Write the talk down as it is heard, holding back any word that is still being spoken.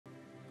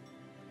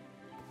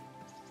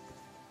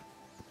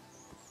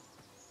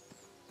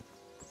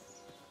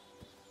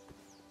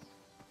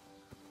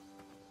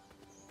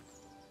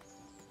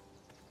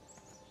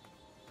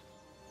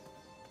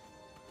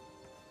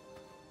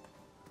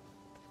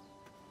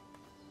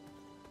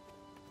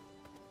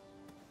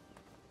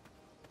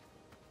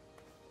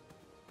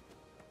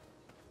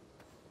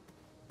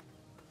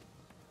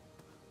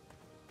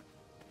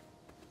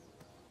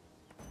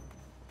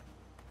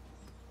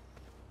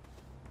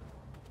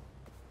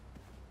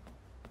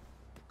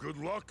Good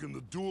luck in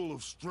the duel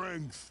of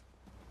strength.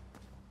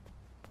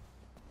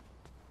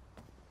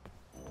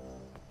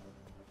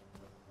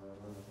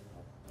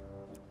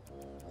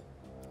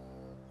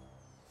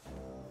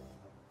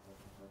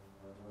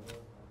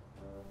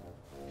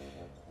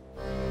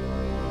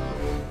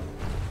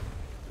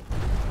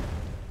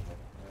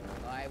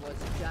 I was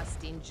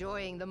just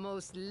enjoying the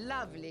most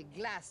lovely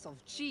glass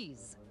of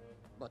cheese.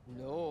 But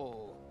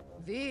no,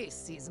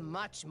 this is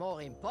much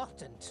more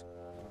important.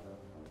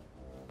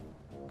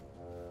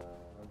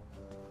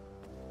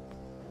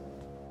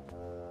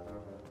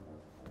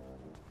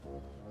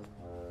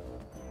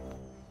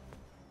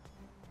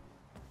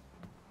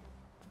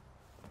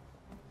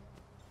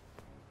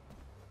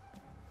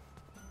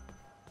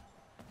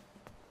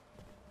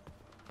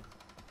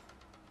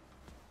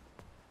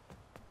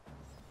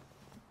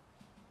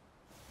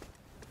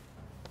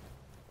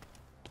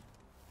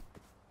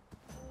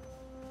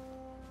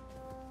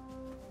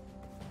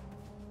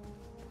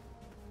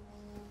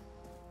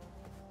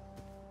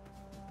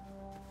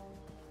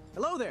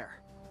 Hello there.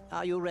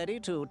 Are you ready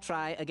to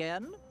try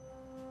again?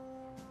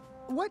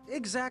 What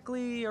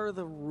exactly are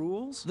the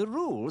rules? The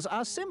rules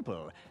are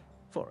simple.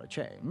 For a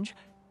change,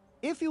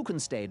 if you can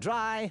stay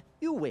dry,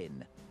 you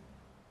win.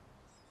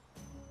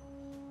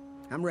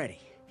 I'm ready.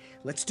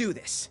 Let's do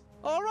this.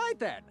 All right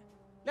then.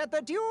 Let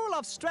the duel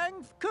of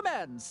strength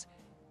commence.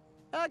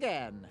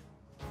 Again.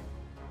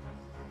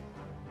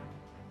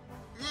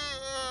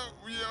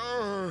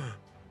 Oh,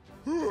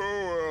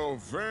 well,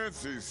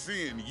 fancy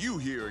seeing you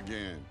here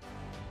again.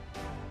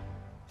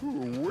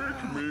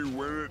 Wake me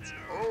when it's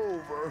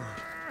over.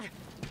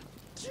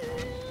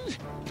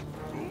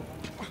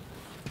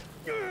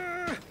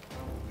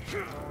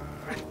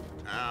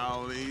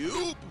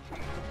 Alley-oop!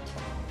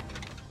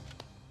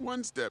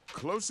 One step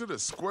closer to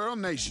Squirrel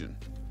Nation.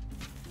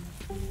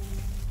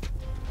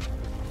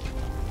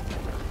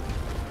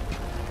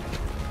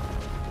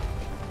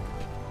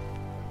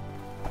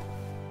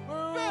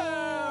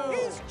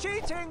 He's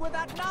cheating with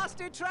that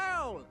nasty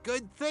trowel.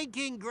 Good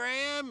thinking,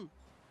 Graham.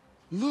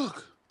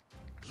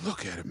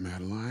 Look at it,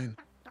 Madeline.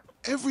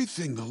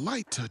 Everything the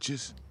light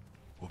touches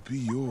will be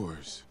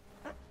yours.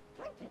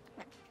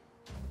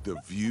 The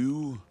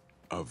view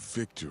of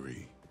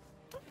victory.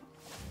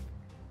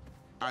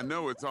 I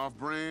know it's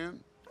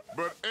off-brand,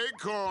 but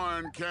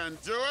Acorn can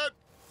do it.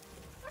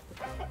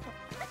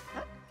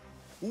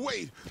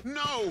 Wait,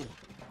 no!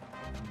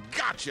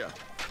 Gotcha!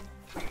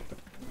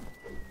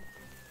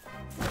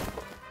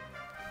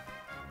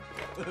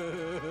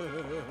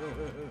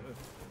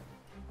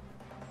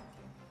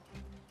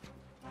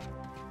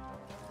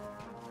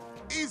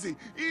 Easy,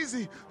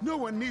 easy. No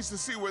one needs to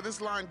see where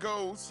this line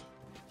goes.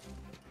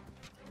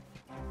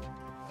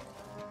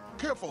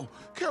 Careful,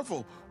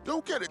 careful.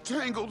 Don't get it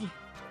tangled.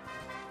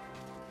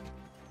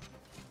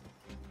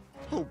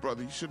 Oh,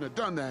 brother, you shouldn't have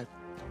done that.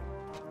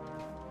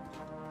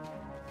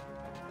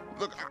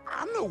 Look,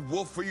 I'm no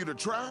wolf for you to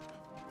trap.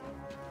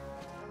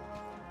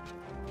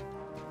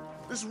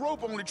 This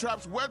rope only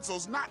traps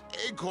Wetzels, not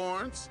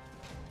acorns.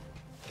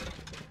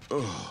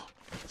 Ugh,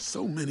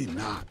 so many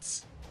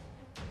knots.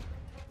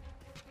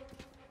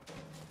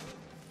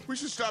 We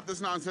should stop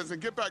this nonsense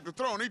and get back to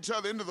throwing each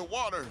other into the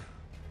water.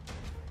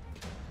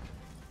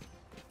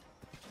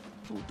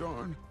 Oh,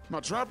 darn.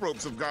 My trap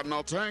ropes have gotten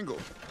all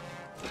tangled.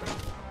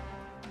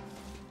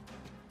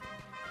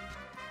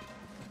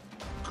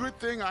 Good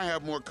thing I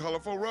have more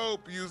colorful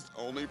rope used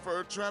only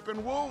for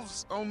trapping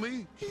wolves.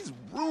 Only he's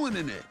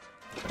ruining it.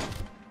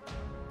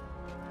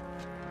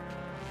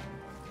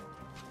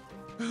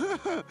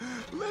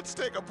 Let's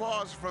take a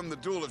pause from the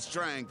duel of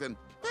strength and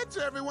let's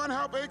everyone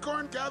help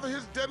Acorn gather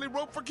his deadly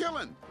rope for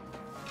killing.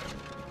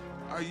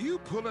 Are you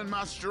pulling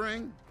my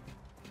string?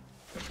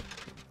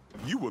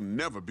 You will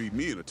never beat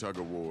me in a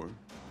tug-of-war.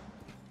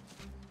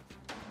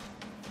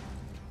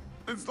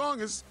 As long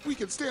as we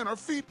can stay on our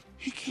feet,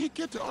 he can't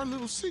get to our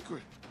little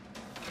secret.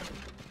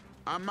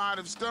 I might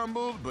have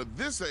stumbled, but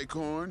this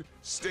acorn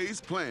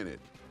stays planted.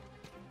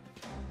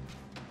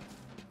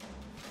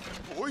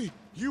 Boy,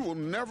 you will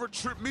never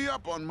trip me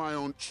up on my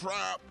own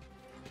trap.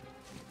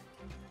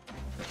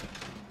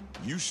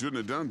 You shouldn't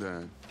have done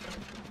that.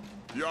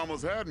 You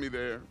almost had me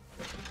there.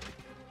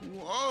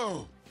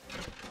 Whoa!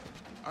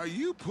 Are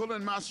you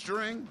pulling my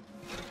string?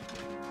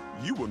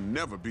 You will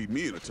never beat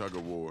me in a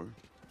tug-of-war.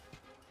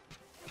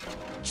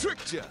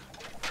 Tricked ya!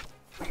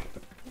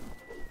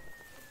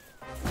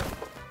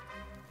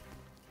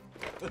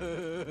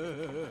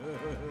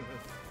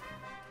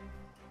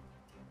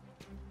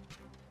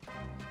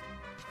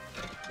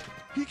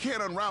 He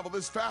can't unravel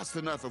this fast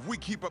enough if we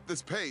keep up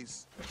this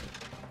pace.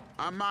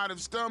 I might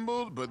have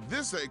stumbled, but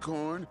this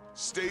acorn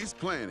stays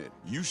planted.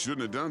 You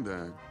shouldn't have done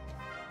that.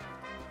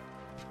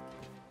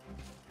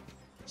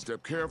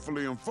 Step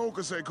carefully and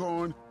focus,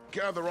 Acorn.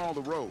 Gather all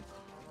the rope.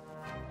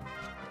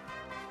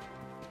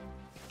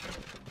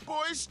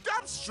 Boy,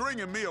 stop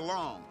stringing me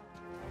along.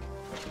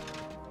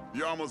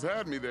 You almost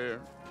had me there.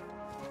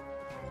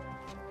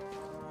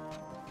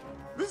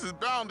 This is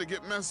bound to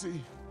get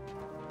messy.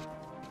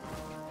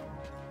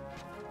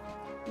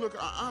 Look,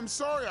 I'm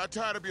sorry I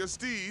tied up your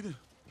steed.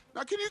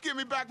 Now, can you give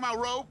me back my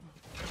rope?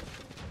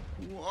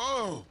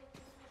 Whoa.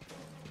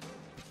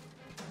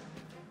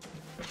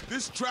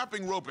 This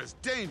trapping rope is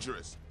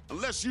dangerous,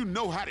 unless you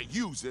know how to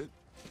use it.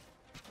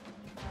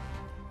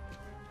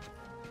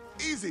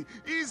 Easy,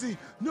 easy.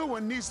 No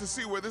one needs to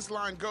see where this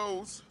line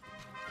goes.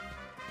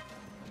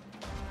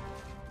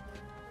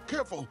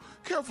 Careful,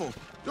 careful.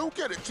 Don't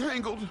get it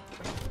tangled.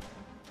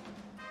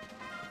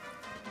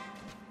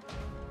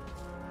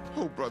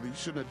 Oh, brother, you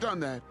shouldn't have done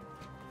that.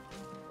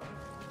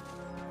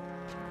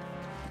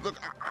 Look,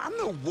 I'm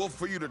no wolf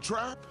for you to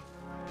trap.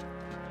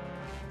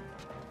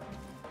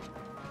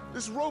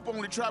 This rope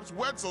only traps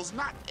Wetzels,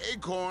 not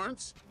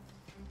acorns.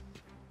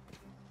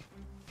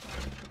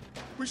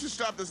 We should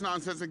stop this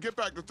nonsense and get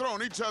back to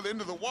throwing each other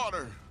into the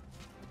water.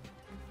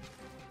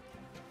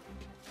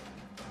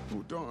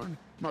 Oh, darn.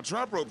 My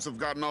trap ropes have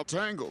gotten all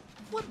tangled.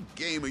 What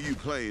game are you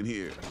playing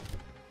here?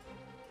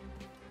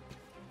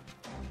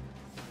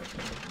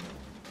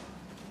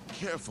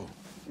 Careful.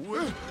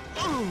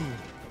 Oh.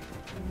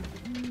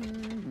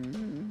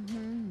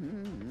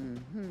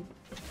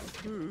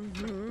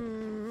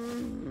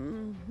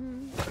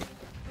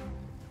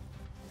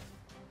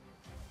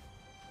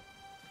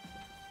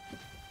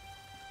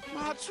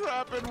 My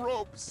trapping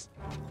ropes.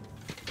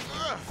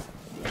 Ugh.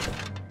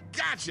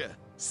 Gotcha,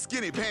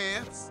 skinny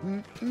pants.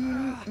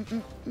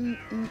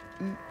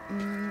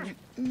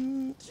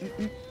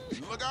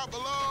 Look out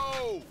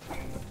below.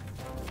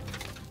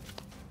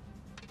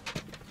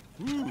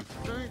 Ooh,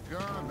 thank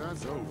God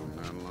that's over,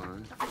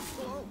 Madeline.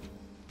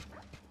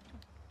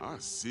 Our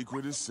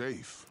secret is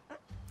safe.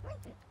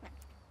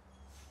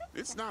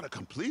 It's not a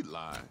complete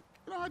lie.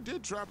 You know, I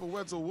did trap a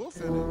Wetzel wolf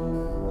in it.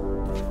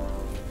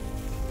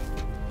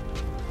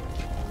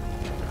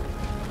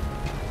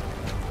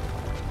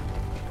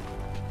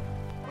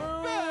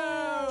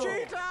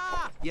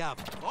 You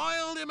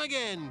foiled him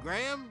again,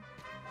 Graham.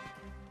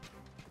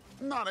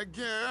 Not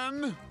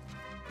again.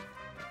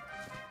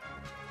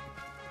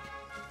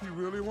 He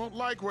really won't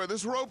like where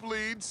this rope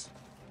leads.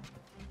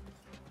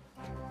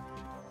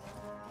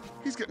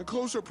 He's getting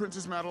closer,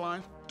 Princess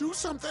Madeline. Do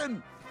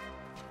something.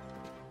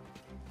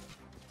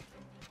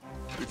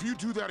 If you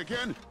do that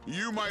again,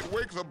 you might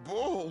wake the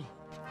bull.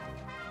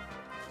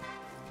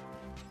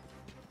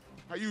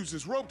 I use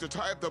this rope to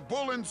tie up the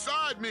bull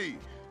inside me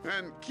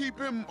and keep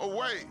him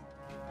away.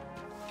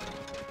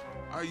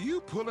 Are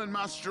you pulling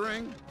my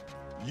string?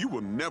 You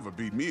will never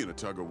beat me in a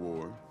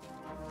tug-of-war.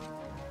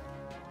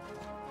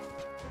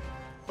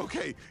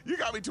 Okay, you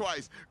got me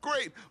twice.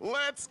 Great,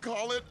 let's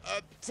call it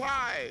a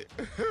tie.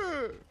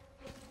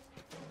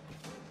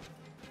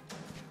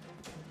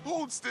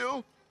 Hold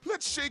still.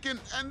 Let's shake and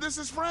this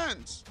is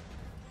friends.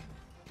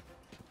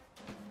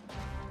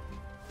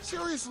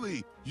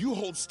 Seriously, you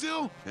hold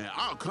still and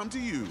I'll come to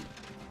you.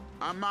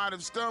 I might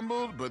have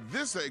stumbled, but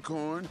this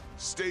acorn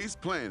stays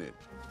planted.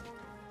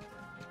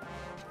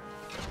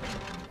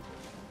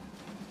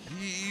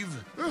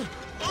 Heave.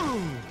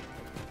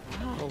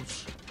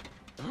 Ouch.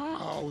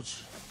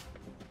 Ouch.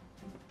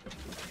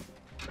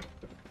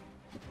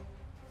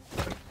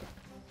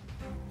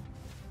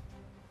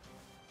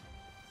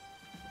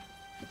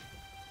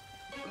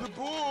 The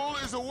bull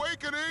is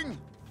awakening.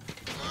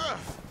 Ugh.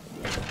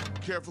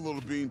 Careful,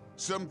 little bean.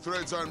 Some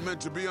threads aren't meant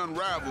to be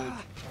unraveled.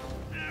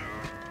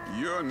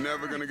 You're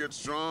never gonna get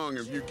strong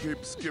if you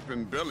keep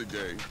skipping belly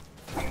day.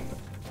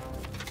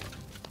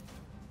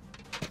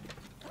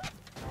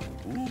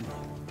 Ooh,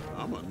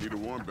 I'm gonna need a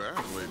warm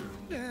bath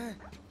later.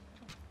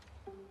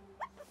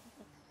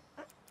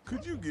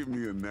 Could you give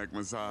me a neck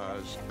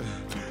massage?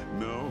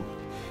 No?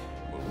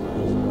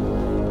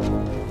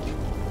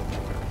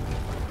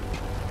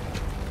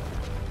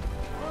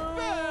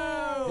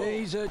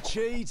 He's a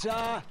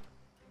cheater,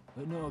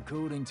 but not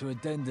according to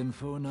Addendum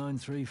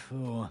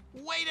 4934.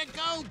 Way to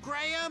go,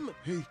 Graham!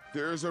 Hey,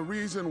 there's a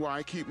reason why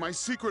I keep my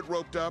secret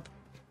roped up.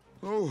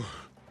 Oh,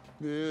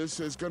 this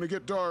is gonna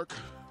get dark.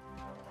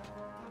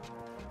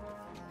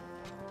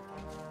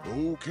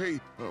 Okay,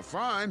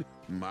 fine.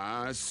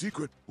 My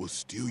secret will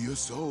steal your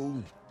soul.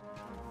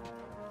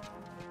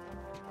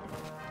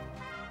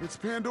 It's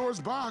Pandora's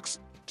box.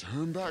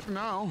 Turn back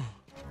now.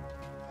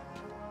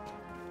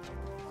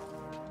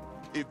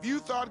 If you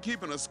thought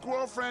keeping a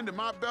squirrel friend in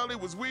my belly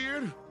was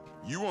weird,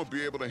 you won't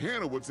be able to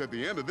handle what's at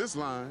the end of this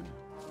line.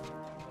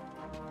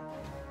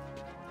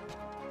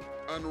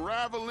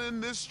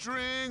 Unraveling this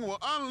string will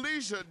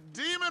unleash a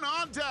demon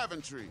on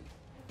Daventry.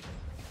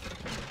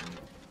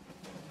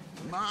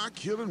 My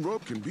killing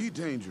rope can be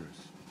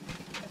dangerous.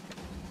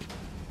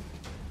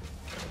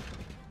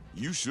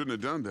 You shouldn't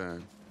have done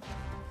that.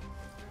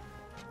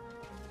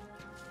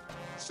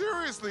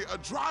 Seriously, a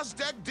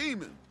Drozdek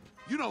demon.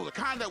 You know, the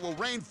kind that will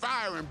rain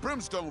fire and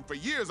brimstone for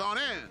years on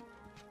end.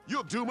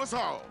 You'll doom us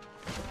all.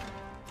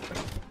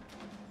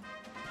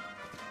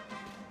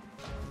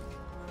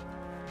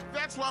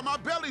 That's why my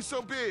belly's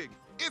so big.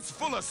 It's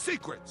full of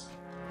secrets.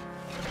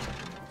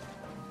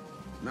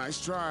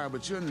 Nice try,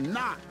 but you're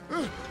not.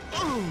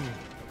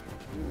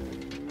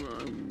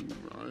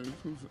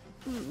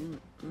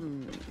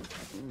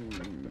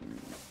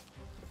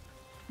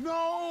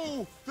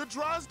 No! The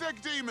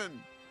Drozdek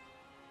demon!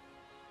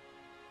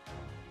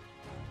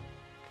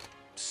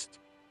 Psst.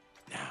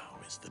 Now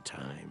is the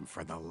time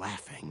for the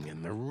laughing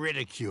and the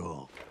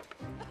ridicule.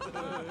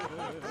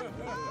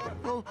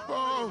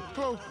 Oh,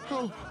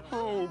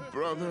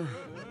 brother.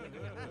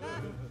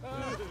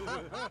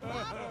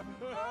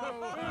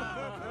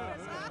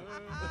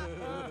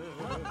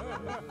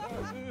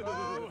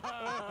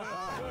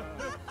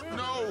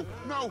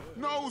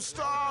 No,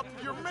 stop!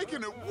 You're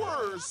making it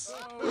worse!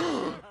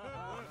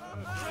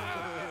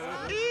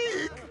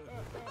 Eek!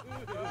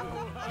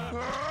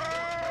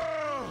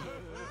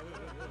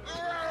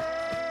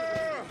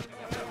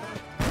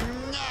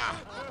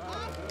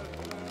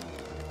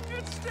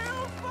 It's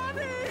still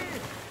funny!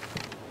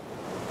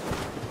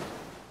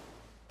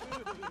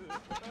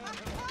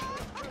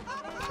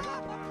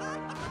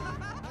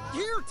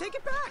 Here, take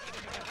it back!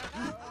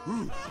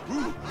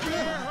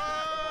 Bear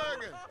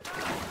hug!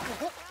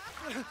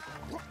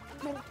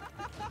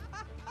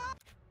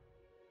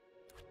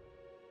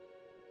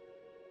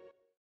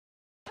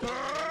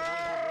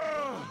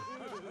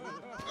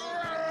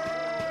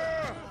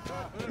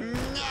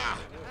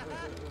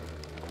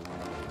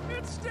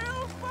 It's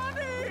still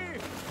funny!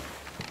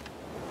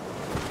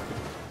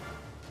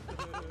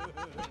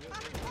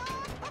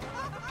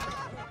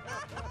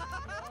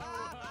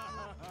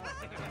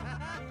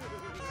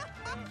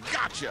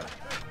 Gotcha!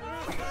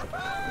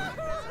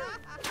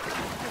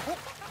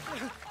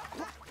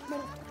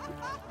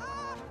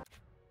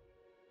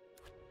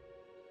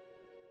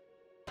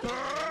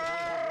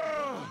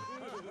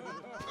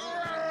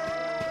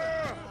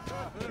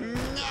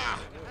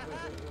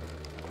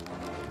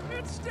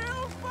 It's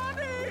still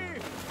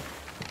funny!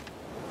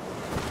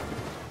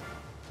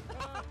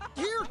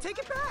 Here, take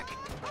it back!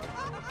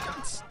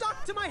 I'm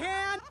stuck to my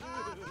hand!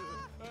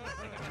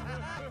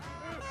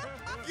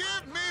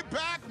 Give me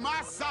back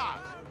my sock!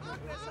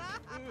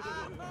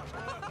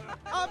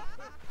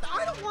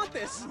 I don't want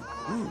this!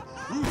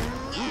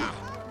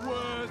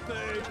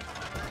 Worthy.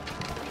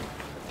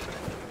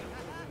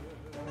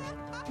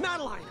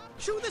 Madeline,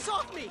 shoo this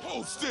off me!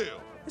 Hold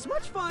still! As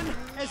much fun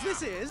as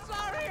this is...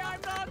 Sorry,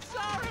 I'm not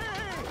sorry!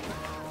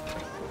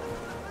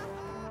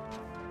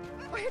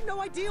 I had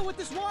no idea what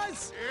this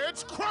was!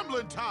 It's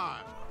crumbling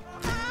time!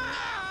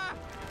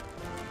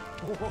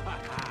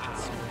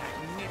 Magnificent.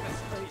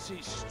 It's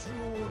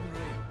extraordinary.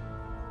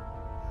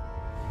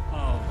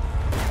 Oh.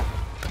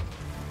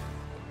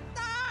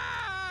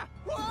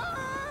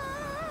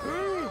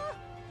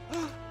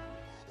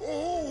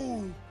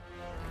 Oh!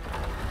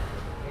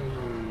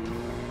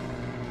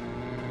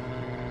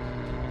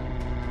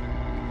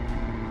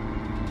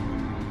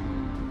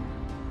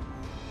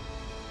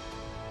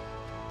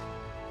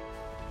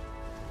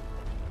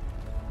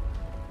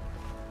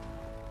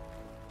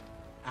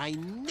 I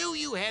knew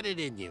you had it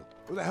in you.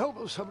 With the help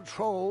of some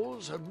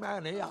trolls and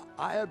Manny,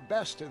 I had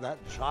bested that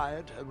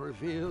giant and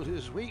revealed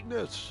his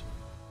weakness.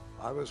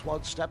 I was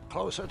one step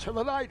closer to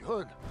the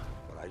knighthood,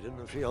 but I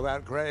didn't feel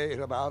that great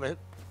about it.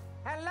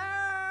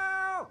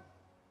 Hello?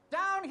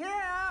 Down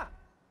here?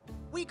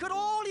 We could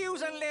all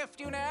use a lift,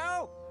 you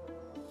know.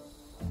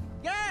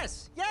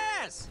 Yes,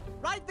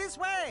 right this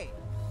way.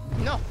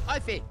 No,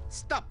 Alfie,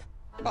 stop.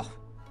 Oh,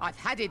 I've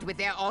had it with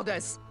their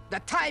orders. The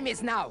time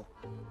is now.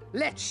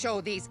 Let's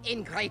show these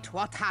ingrate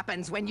what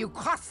happens when you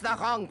cross the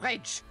wrong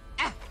bridge.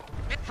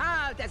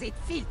 How does it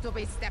feel to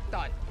be stepped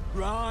on?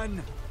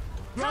 Run!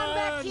 Come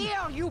back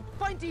here, you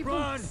pointy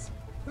Run! boots!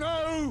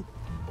 No!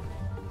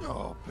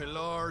 Oh,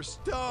 Pilar,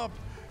 stop!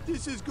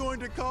 This is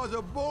going to cause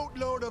a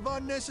boatload of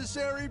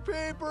unnecessary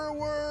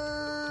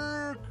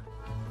paperwork!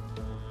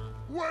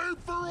 Wait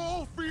for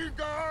Alfie,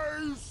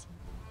 guys!